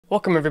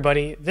Welcome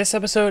everybody. This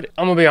episode,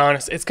 I'm gonna be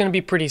honest, it's gonna be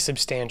pretty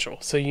substantial,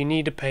 so you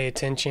need to pay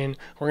attention.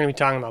 We're gonna be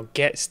talking about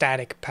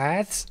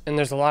getStaticPaths, and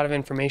there's a lot of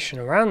information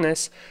around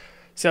this.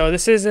 So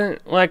this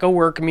isn't like a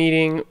work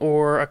meeting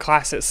or a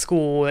class at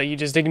school that you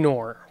just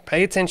ignore.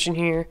 Pay attention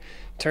here,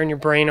 turn your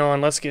brain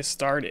on, let's get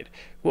started.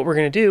 What we're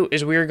gonna do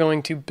is we're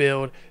going to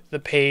build the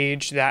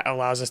page that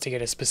allows us to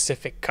get a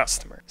specific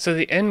customer. So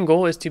the end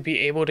goal is to be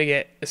able to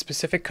get a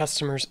specific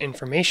customer's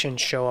information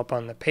show up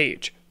on the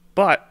page.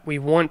 But we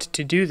want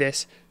to do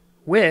this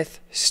with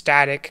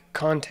static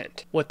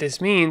content. What this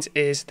means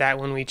is that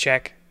when we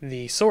check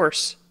the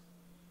source,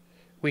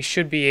 we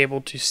should be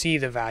able to see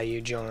the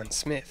value John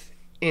Smith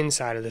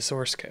inside of the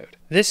source code.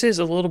 This is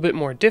a little bit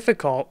more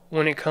difficult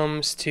when it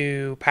comes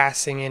to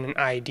passing in an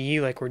ID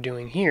like we're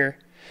doing here,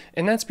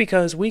 and that's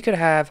because we could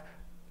have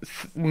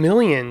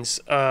millions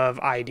of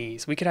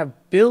IDs. We could have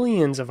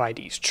billions of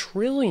IDs,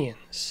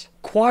 trillions,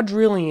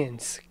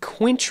 quadrillions,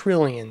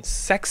 quintillions,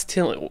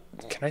 sextillions.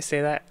 Can I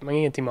say that? Am I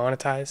going to get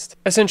demonetized?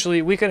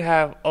 Essentially, we could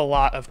have a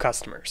lot of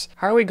customers.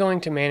 How are we going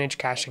to manage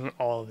caching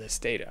all of this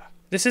data?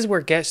 This is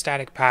where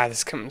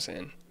getStaticPaths comes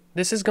in.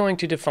 This is going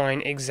to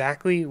define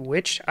exactly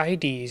which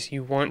IDs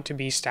you want to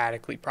be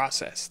statically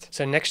processed.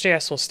 So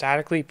Next.js will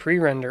statically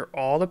pre-render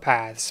all the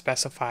paths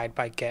specified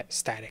by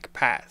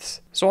getStaticPaths.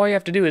 So all you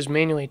have to do is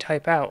manually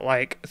type out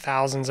like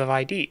thousands of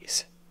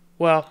IDs.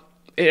 Well,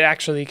 it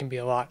actually can be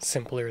a lot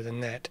simpler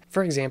than that.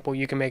 For example,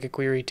 you can make a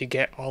query to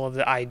get all of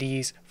the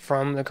IDs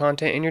from the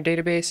content in your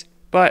database,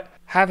 but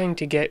having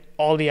to get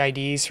all the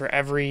IDs for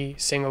every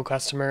single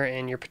customer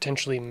in your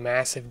potentially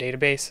massive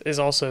database is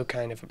also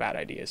kind of a bad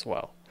idea as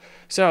well.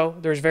 So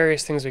there's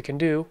various things we can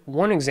do.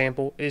 One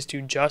example is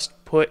to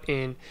just put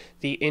in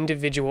the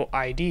individual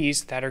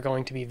IDs that are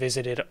going to be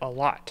visited a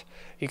lot.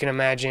 You can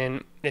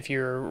imagine if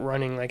you're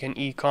running like an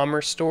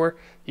e-commerce store,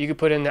 you could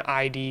put in the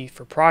ID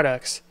for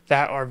products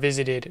that are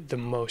visited the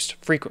most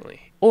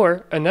frequently.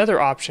 Or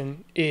another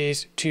option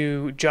is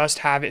to just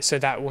have it so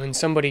that when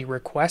somebody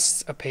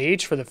requests a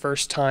page for the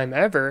first time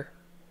ever,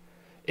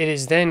 it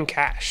is then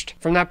cached.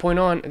 From that point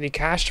on, the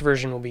cached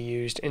version will be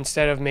used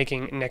instead of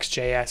making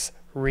Next.js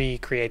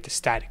recreate the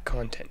static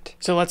content.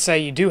 So let's say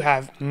you do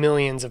have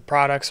millions of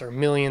products or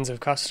millions of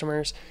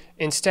customers.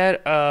 Instead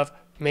of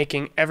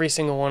making every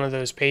single one of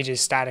those pages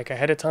static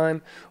ahead of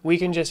time, we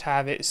can just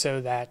have it so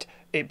that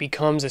it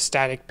becomes a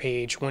static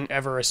page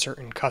whenever a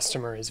certain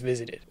customer is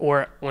visited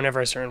or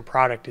whenever a certain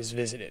product is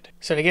visited.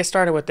 So to get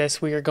started with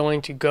this, we are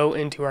going to go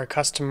into our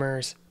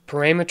customer's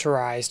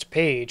parameterized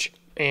page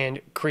and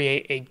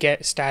create a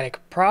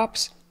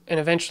getStaticProps and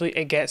eventually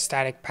a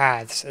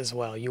getStaticPaths as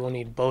well. You will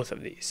need both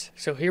of these.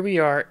 So here we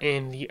are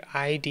in the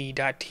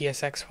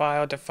id.tsx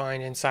file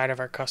defined inside of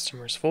our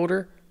customers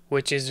folder,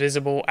 which is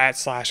visible at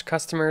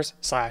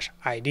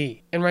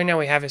 /customers/id. And right now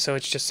we have it so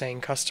it's just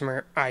saying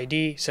customer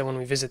ID. So when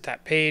we visit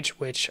that page,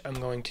 which I'm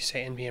going to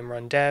say npm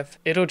run dev,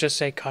 it'll just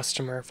say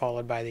customer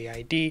followed by the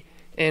ID.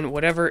 And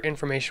whatever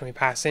information we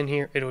pass in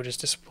here, it'll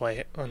just display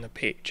it on the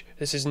page.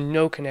 This is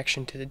no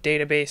connection to the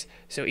database.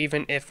 So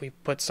even if we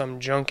put some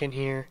junk in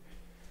here,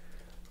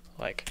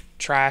 like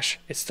trash,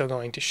 it's still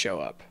going to show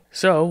up.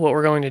 So what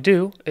we're going to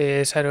do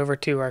is head over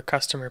to our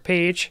customer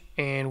page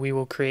and we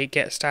will create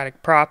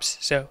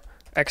getStaticProps. So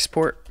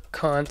export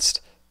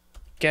const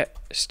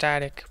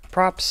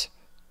getStaticProps,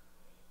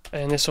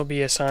 and this will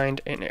be assigned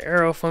an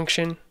arrow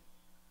function.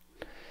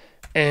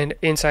 And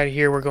inside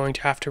here, we're going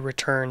to have to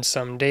return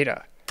some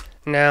data.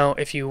 Now,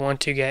 if you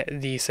want to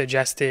get the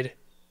suggested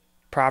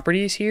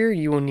properties here,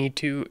 you will need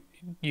to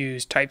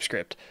use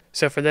TypeScript.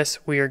 So for this,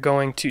 we are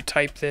going to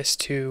type this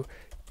to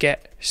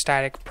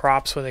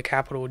getStaticProps with a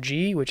capital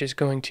G, which is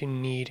going to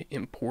need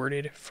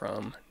imported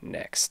from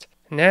Next.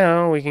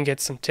 Now we can get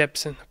some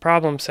tips in the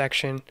problem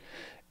section,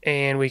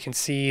 and we can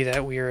see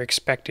that we are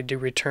expected to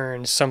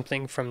return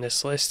something from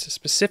this list,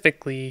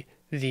 specifically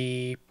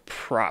the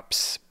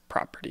props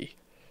property.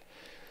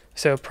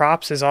 So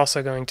props is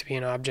also going to be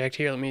an object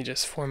here. Let me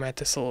just format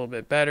this a little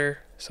bit better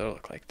so it'll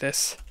look like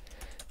this.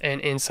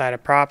 And inside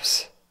of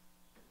props,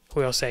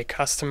 we'll say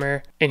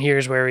customer, and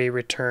here's where we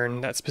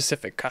return that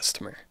specific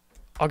customer.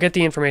 I'll get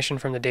the information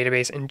from the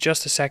database in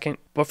just a second,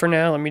 but for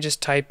now, let me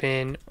just type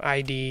in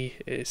ID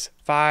is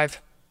 5,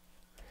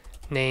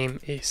 name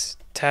is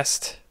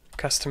test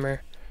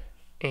customer,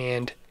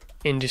 and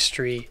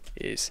industry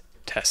is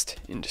test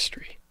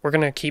industry. We're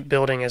going to keep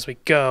building as we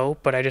go,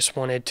 but I just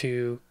wanted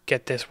to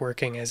get this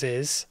working as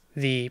is.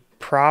 The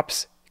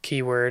props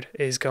keyword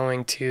is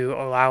going to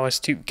allow us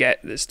to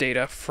get this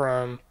data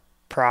from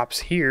props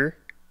here.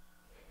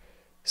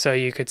 So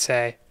you could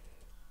say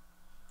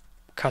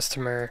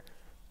customer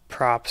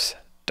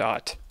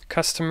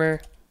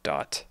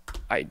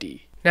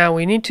props.customer.id. Now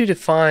we need to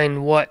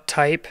define what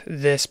type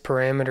this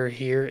parameter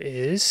here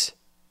is.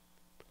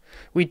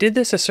 We did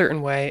this a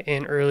certain way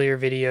in earlier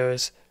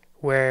videos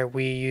where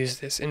we use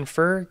this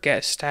infer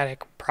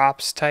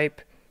getStaticProps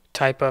type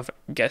of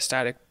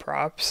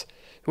getStaticProps,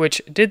 which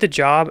did the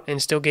job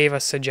and still gave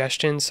us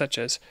suggestions such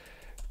as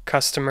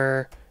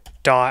customer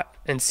dot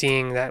and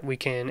seeing that we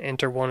can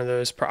enter one of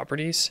those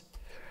properties.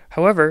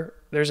 However,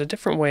 there's a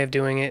different way of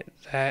doing it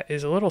that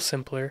is a little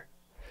simpler.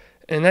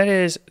 And that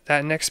is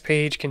that next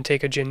page can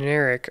take a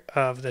generic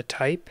of the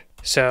type.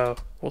 So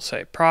we'll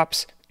say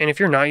props. And if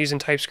you're not using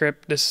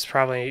TypeScript, this is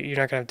probably, you're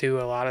not going to do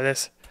a lot of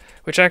this,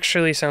 which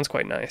actually sounds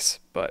quite nice.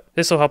 But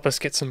this will help us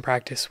get some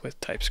practice with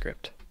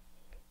TypeScript.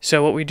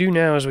 So what we do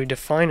now is we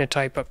define a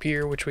type up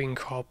here, which we can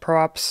call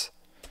props.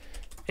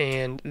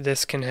 And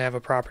this can have a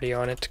property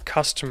on it,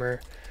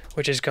 customer,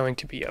 which is going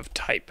to be of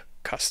type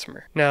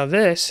customer. Now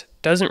this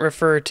doesn't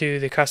refer to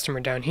the customer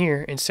down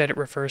here. Instead, it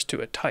refers to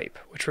a type,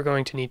 which we're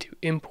going to need to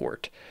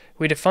import.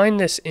 We define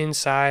this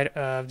inside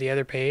of the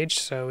other page,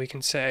 so we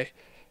can say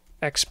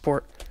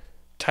export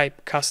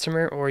type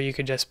customer, or you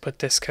could just put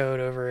this code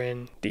over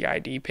in the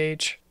ID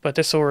page. But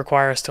this will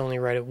require us to only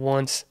write it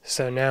once,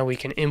 so now we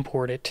can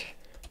import it.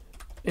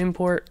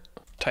 Import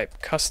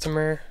type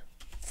customer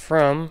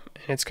from,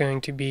 and it's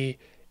going to be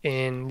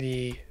in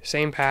the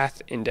same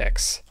path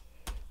index.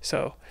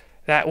 So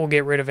that will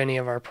get rid of any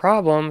of our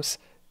problems.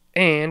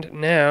 And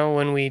now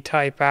when we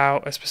type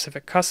out a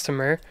specific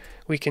customer,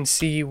 we can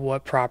see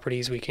what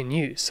properties we can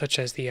use, such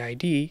as the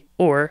ID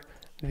or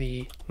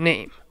the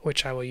name,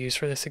 which I will use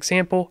for this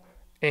example.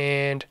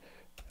 And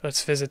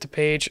let's visit the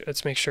page.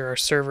 Let's make sure our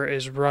server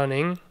is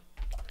running.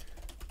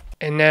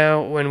 And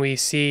now when we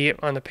see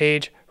on the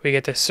page, we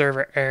get the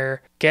server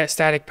error.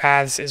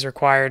 getStaticPaths is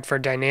required for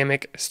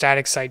dynamic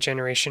static site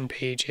generation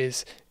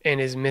pages and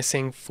is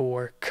missing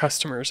for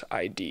customer's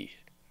ID.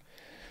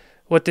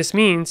 What this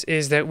means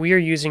is that we are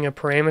using a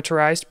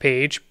parameterized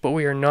page, but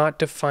we are not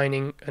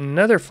defining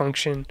another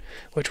function,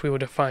 which we will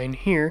define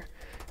here.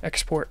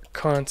 Export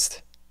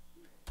const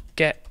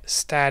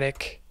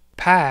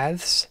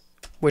getStaticPaths,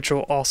 which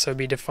will also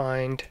be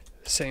defined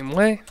the same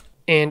way.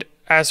 And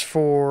as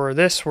for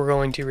this, we're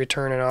going to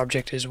return an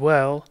object as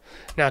well.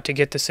 Now to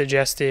get the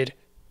suggested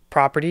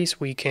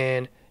properties, we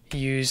can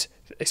use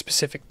a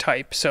specific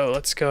type. So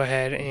let's go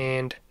ahead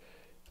and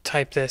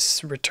type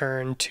this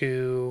return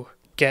to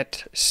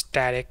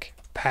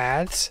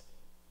getStaticPaths,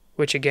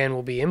 which again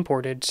will be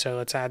imported. So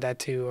let's add that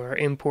to our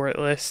import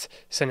list.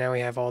 So now we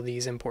have all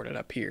these imported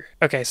up here.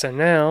 Okay, so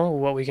now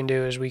what we can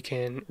do is we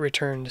can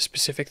return the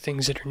specific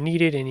things that are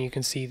needed, and you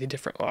can see the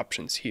different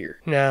options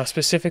here. Now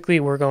specifically,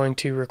 we're going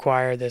to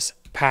require this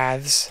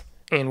paths,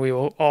 and we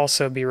will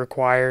also be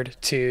required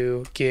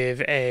to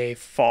give a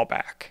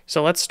fallback.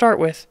 So let's start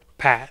with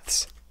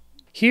paths.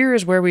 Here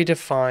is where we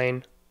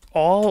define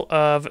all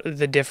of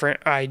the different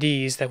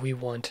IDs that we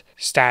want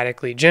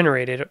statically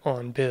generated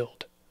on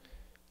build.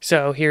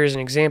 So here's an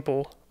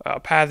example.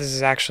 Paths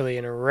is actually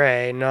an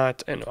array,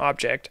 not an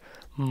object.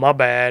 My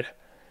bad.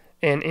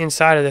 And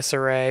inside of this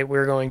array,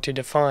 we're going to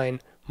define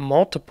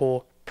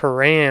multiple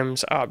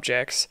params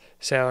objects.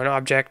 So an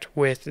object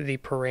with the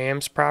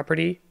params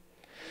property,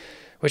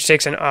 which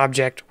takes an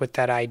object with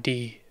that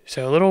ID.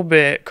 So a little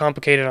bit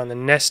complicated on the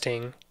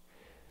nesting.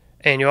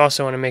 And you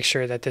also want to make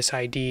sure that this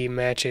ID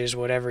matches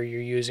whatever you're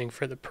using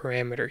for the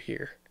parameter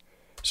here.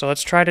 So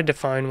let's try to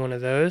define one of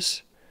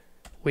those.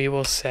 We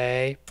will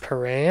say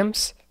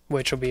params,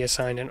 which will be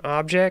assigned an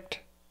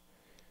object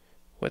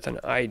with an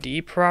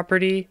ID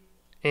property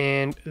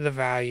and the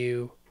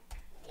value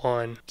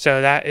 1.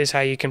 So that is how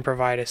you can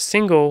provide a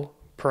single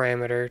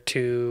parameter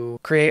to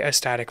create a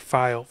static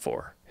file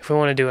for. If we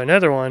want to do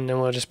another one, then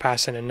we'll just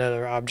pass in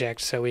another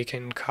object, so we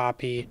can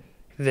copy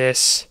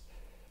this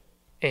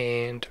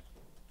and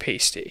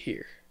paste it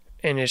here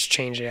and just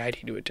change the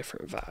ID to a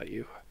different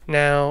value.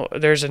 Now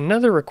there's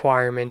another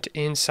requirement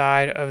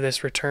inside of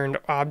this returned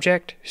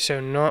object. So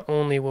not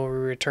only will we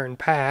return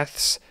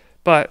paths,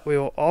 but we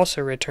will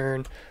also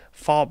return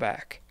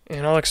fallback.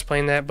 And I'll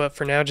explain that, but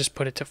for now just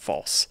put it to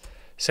false.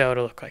 So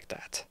it'll look like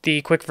that.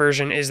 The quick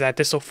version is that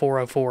this will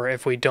 404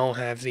 if we don't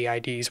have the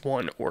IDs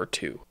 1 or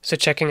 2. So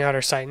checking out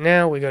our site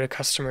now, we go to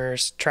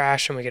customers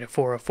trash and we get a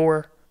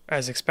 404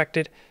 as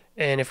expected.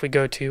 And if we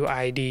go to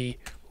ID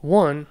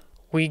 1,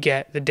 we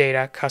get the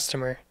data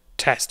customer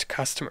test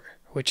customer,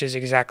 which is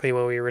exactly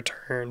what we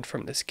returned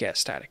from this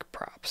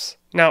getStaticProps.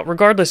 Now,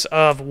 regardless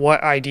of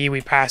what ID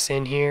we pass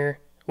in here,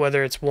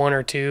 whether it's 1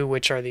 or 2,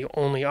 which are the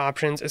only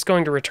options, it's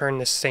going to return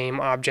the same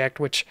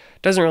object, which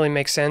doesn't really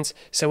make sense.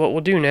 So what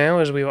we'll do now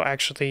is we will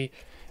actually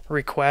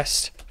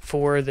request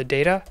for the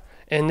data.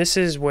 And this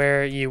is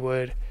where you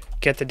would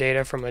get the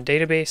data from a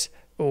database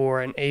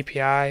or an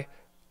API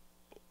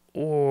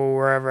or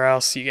wherever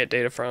else you get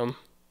data from,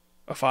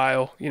 a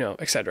file,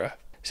 etc.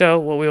 So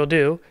what we will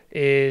do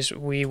is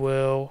we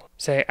will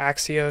say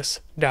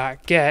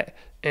axios.get,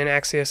 and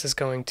Axios is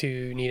going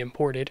to need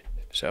imported.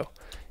 So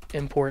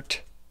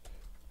import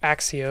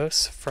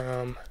Axios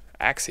from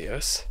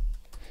Axios,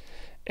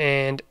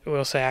 and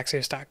we'll say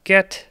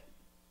axios.get.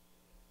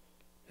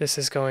 This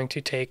is going to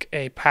take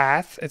a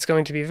path. It's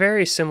going to be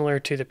very similar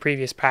to the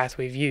previous path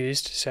we've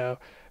used. So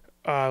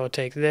I will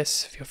take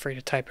this, feel free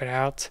to type it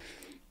out,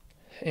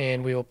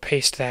 and we will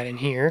paste that in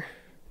here.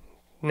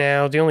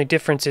 Now the only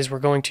difference is we're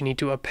going to need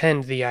to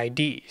append the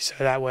ID, so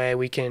that way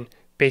we can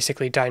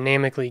basically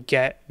dynamically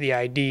get the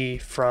ID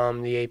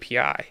from the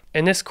API.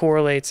 And this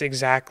correlates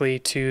exactly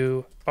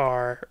to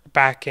our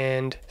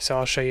backend, so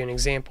I'll show you an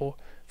example.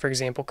 for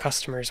example,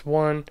 customers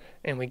 1,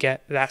 and we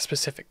get that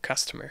specific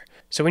customer.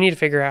 So we need to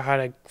figure out how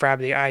to grab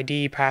the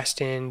ID passed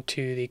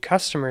into the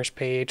customers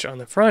page on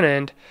the front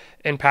end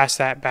and pass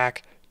that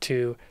back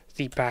to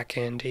the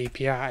backend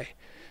API.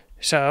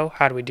 So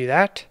how do we do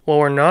that? Well,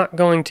 we're not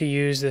going to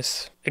use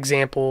this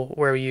example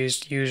where we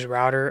used use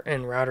router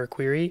and router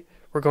query.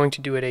 We're going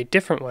to do it a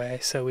different way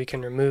so we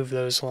can remove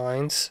those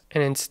lines.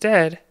 And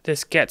instead,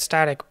 this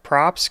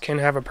getStaticProps can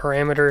have a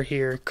parameter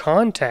here,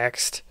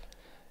 context,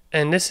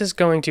 and this is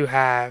going to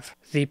have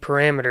the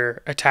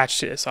parameter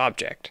attached to this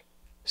object.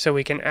 So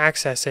we can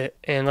access it,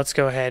 and let's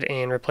go ahead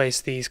and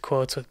replace these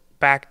quotes with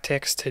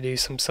backticks to do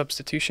some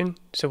substitution.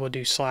 So we'll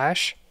do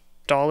slash,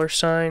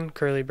 $,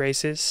 curly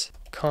braces,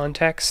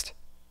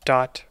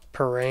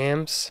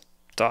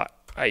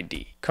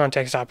 context.params.id.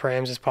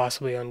 Context.params is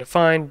possibly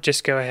undefined.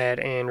 Just go ahead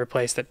and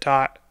replace the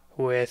dot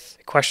with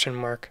question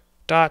mark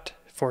dot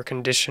for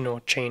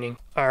conditional chaining.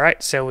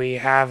 Alright, so we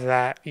have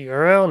that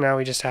URL. Now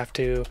we just have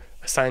to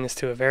assign this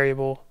to a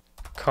variable,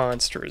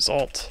 const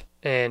result.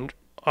 And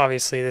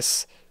obviously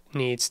this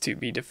needs to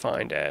be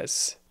defined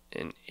as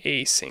an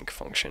async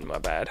function, my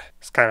bad.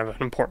 It's kind of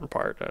an important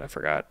part that I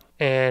forgot.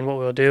 And what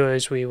we'll do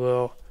is we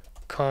will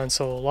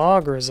console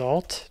log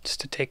result just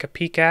to take a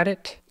peek at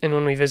it. And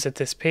when we visit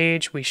this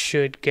page, we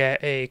should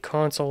get a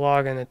console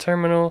log in the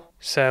terminal.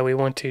 So we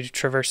want to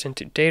traverse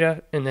into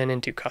data and then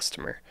into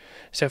customer.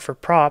 So for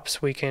props,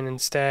 we can,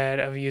 instead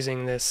of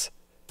using this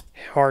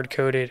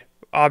hard-coded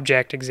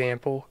object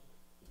example,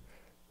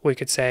 we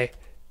could say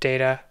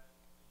data,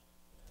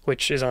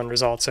 which is on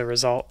result, so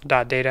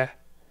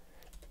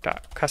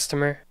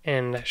result.data.customer,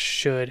 and that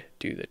should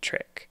do the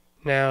trick.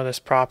 Now this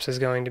props is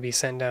going to be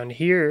sent down to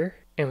here,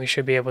 and we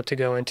should be able to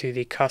go into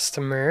the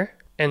customer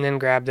and then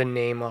grab the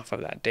name off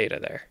of that data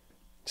there.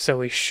 So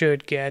we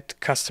should get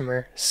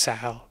customer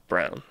Sal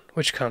Brown,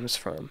 which comes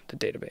from the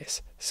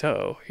database.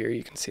 So here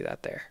you can see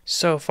that there.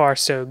 So far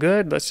so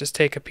good. Let's just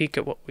take a peek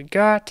at what we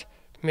got.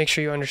 Make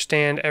sure you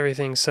understand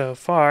everything so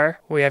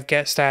far. We have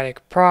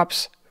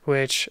getStaticProps,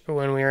 which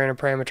when we are in a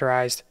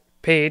parameterized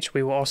page,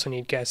 we will also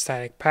need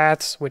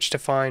getStaticPaths, which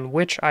define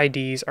which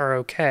IDs are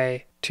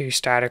okay to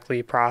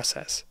statically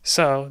process.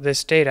 So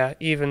this data,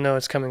 even though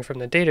it's coming from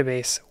the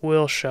database,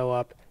 will show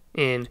up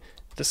in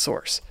the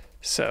source.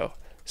 So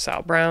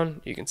Sal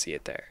Brown, you can see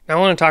it there. Now I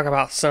want to talk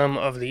about some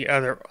of the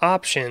other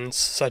options,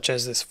 such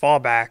as this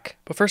fallback.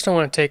 But first I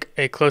want to take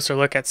a closer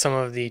look at some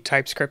of the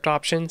TypeScript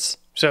options.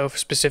 So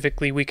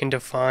specifically, we can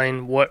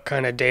define what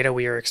kind of data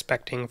we are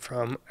expecting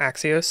from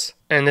Axios.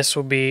 And this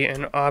will be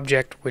an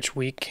object which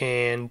we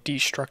can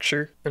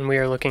destructure. And we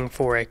are looking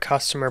for a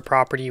customer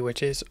property,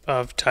 which is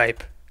of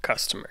type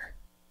customer.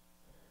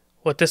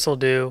 What this will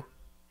do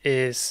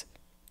is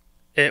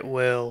it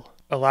will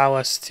allow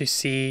us to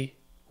see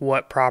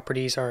what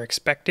properties are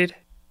expected.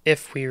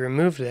 If we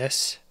remove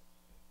this,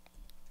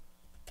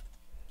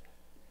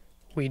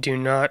 we do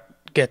not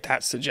get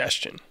that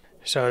suggestion.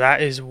 So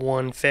that is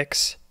one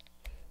fix,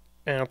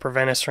 and it'll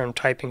prevent us from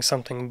typing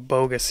something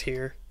bogus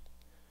here.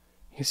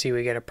 You can see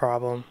we get a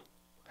problem.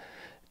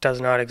 It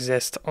does not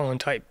exist on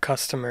type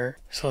customer.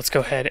 So let's go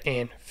ahead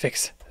and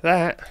fix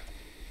that.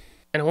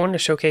 And I wanted to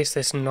showcase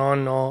this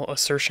non-null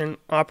assertion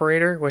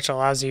operator, which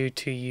allows you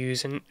to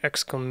use an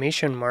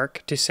exclamation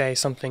mark to say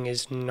something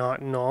is not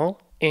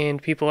null.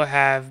 And people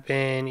have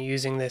been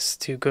using this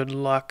to good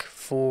luck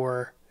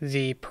for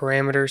the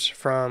parameters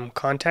from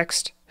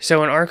context.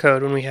 So in our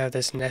code, when we have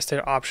this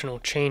nested optional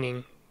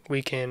chaining,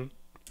 we can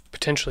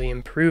potentially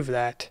improve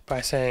that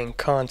by saying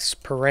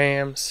const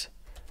params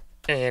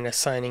and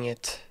assigning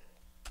it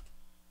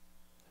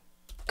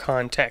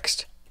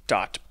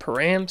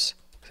context.params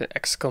with an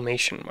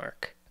exclamation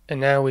mark.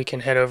 And now we can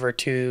head over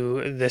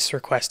to this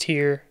request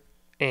here,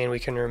 and we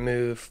can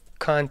remove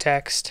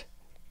context,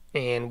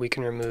 and we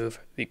can remove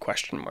the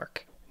question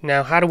mark.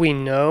 Now, how do we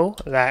know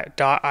that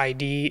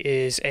 .id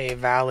is a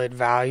valid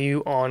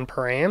value on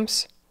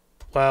params?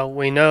 Well,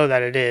 we know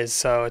that it is,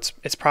 so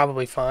it's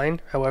probably fine.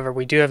 However,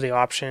 we do have the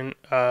option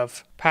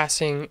of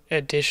passing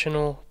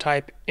additional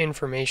type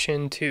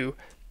information to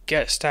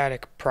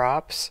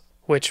getStaticProps,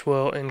 which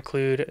will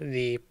include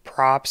the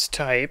props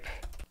type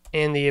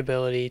and the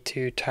ability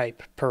to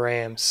type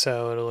params.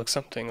 So it'll look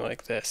something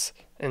like this.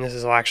 And this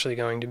is actually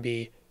going to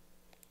be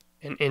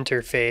an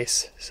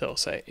interface. So I'll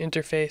say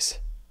interface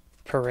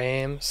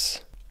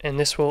params, and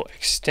this will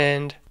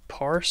extend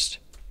parsed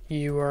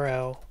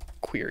URL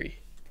query.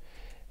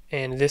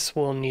 And this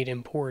will need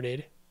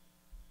imported.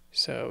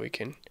 So we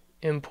can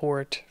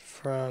import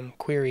from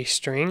query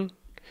string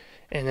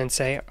and then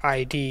say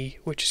ID,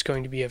 which is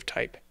going to be of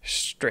type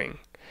string.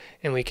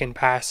 And we can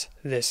pass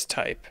this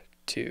type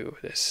to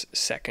this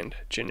second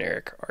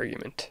generic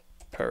argument,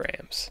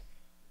 params.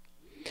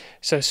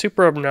 So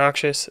super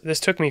obnoxious.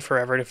 This took me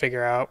forever to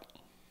figure out,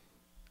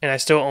 and I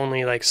still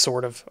only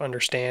sort of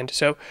understand.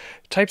 So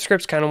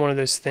TypeScript's kind of one of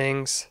those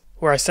things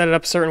where I set it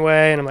up a certain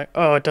way and I'm like,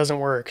 oh, it doesn't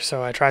work.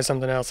 So I try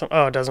something else.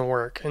 Oh, it doesn't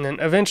work. And then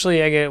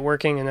eventually I get it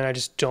working, and then I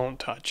just don't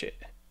touch it.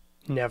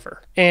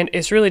 Never. And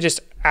it's really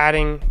just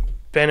adding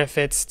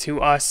benefits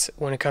to us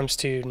when it comes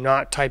to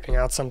not typing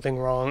out something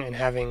wrong and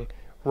having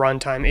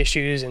runtime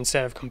issues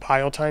instead of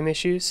compile time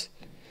issues.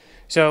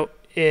 So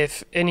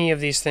if any of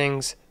these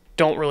things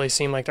don't really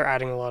seem like they're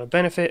adding a lot of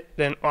benefit,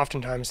 then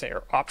oftentimes they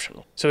are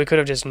optional. So we could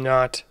have just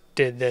not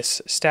did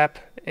this step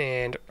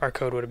and our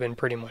code would have been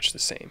pretty much the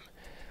same.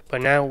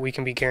 But now we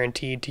can be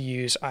guaranteed to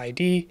use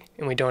ID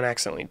and we don't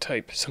accidentally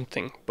type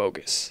something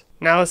bogus.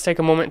 Now let's take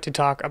a moment to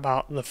talk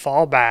about the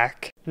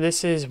fallback.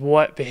 This is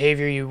what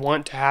behavior you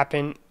want to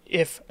happen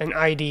if an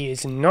ID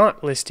is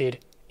not listed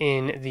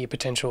in the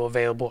potential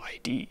available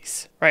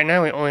IDs. Right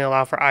now we only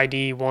allow for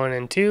ID 1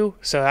 and 2,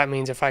 so that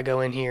means if I go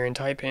in here and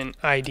type in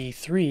ID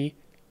 3,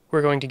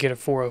 we're going to get a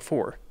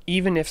 404,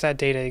 even if that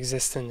data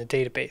exists in the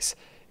database.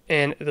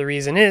 And the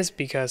reason is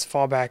because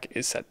fallback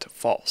is set to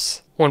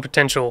false. One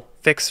potential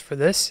fix for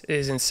this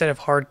is instead of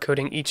hard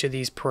coding each of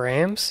these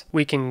params,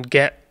 we can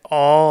get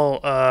all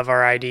of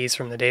our IDs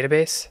from the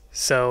database.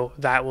 So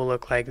that will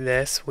look like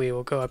this. We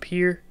will go up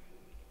here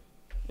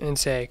and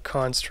say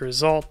const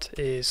result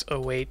is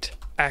await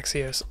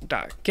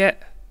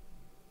axios.get,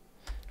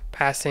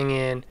 passing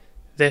in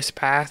this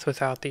path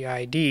without the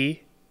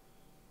ID,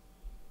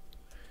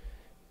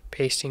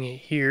 pasting it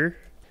here,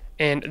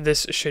 and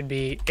this should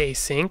be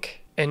async.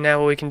 And now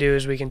what we can do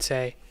is we can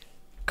say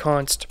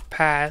const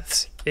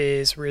paths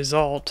is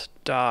result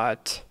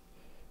dot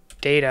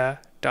data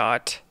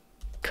dot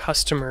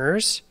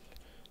customers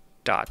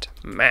dot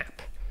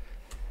map,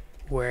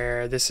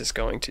 where this is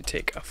going to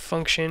take a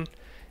function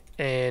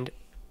and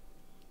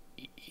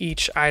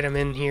each item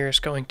in here is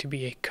going to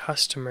be a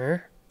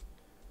customer,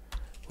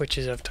 which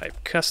is of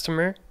type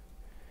customer,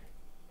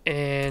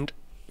 and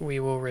we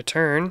will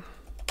return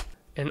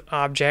an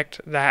object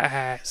that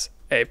has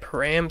a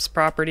params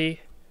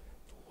property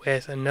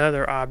with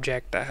another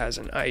object that has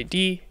an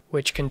ID,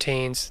 which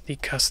contains the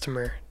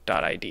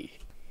customer.id.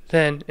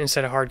 Then,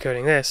 instead of hard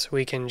coding this,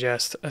 we can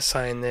just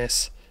assign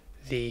this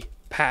the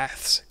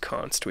paths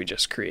const we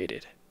just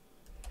created.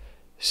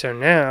 So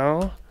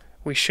now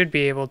we should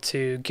be able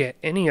to get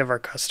any of our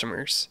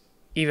customers,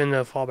 even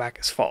though fallback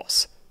is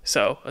false.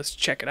 So let's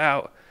check it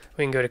out.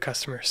 We can go to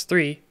customers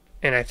 3,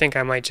 and I think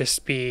I might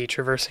just be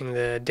traversing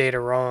the data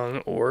wrong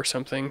or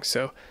something.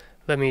 So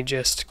let me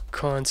just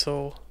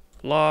console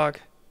log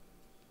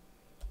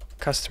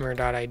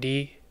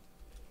customer.id,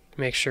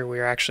 make sure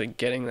we're actually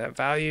getting that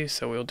value.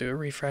 So we'll do a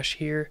refresh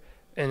here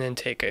and then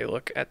take a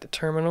look at the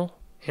terminal,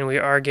 and we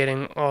are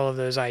getting all of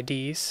those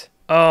IDs.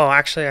 Oh,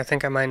 actually I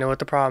think I might know what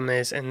the problem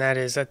is, and that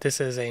is that this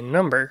is a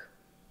number.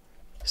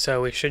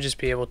 So we should just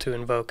be able to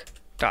invoke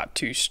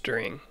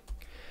 .toString.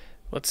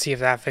 Let's see if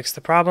that fixed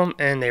the problem,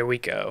 and there we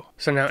go.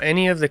 So now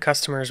any of the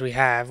customers we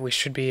have, we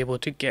should be able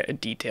to get a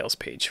details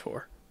page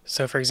for.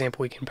 So for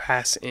example, we can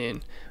pass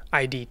in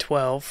ID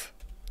 12,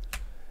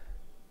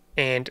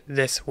 and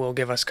this will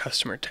give us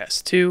customer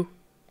test 2,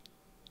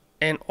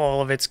 and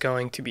all of it's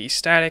going to be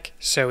static,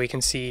 so we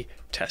can see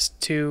test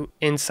 2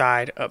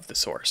 inside of the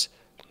source.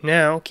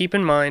 Now keep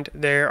in mind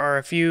there are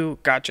a few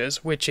gotchas,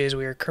 which is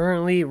we are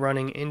currently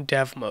running in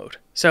dev mode.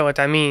 So what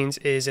that means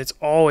is it's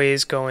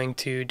always going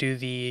to do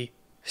the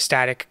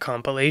static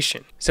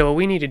compilation. So what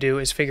we need to do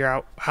is figure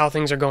out how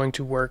things are going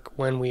to work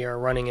when we are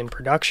running in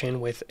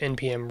production with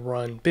npm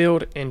run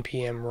build,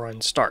 npm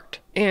run start.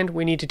 And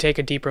we need to take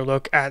a deeper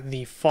look at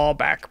the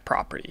fallback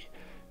property.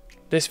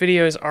 This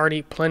video is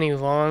already plenty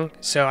long,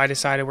 so I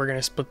decided we're going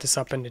to split this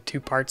up into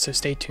 2 parts, so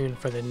stay tuned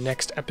for the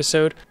next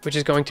episode, which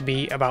is going to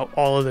be about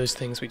all of those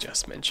things we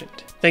just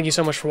mentioned. Thank you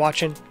so much for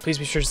watching. Please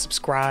be sure to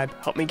subscribe.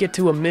 Help me get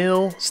to 1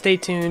 mil. Stay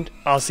tuned.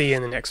 I'll see you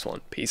in the next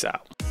one. Peace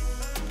out.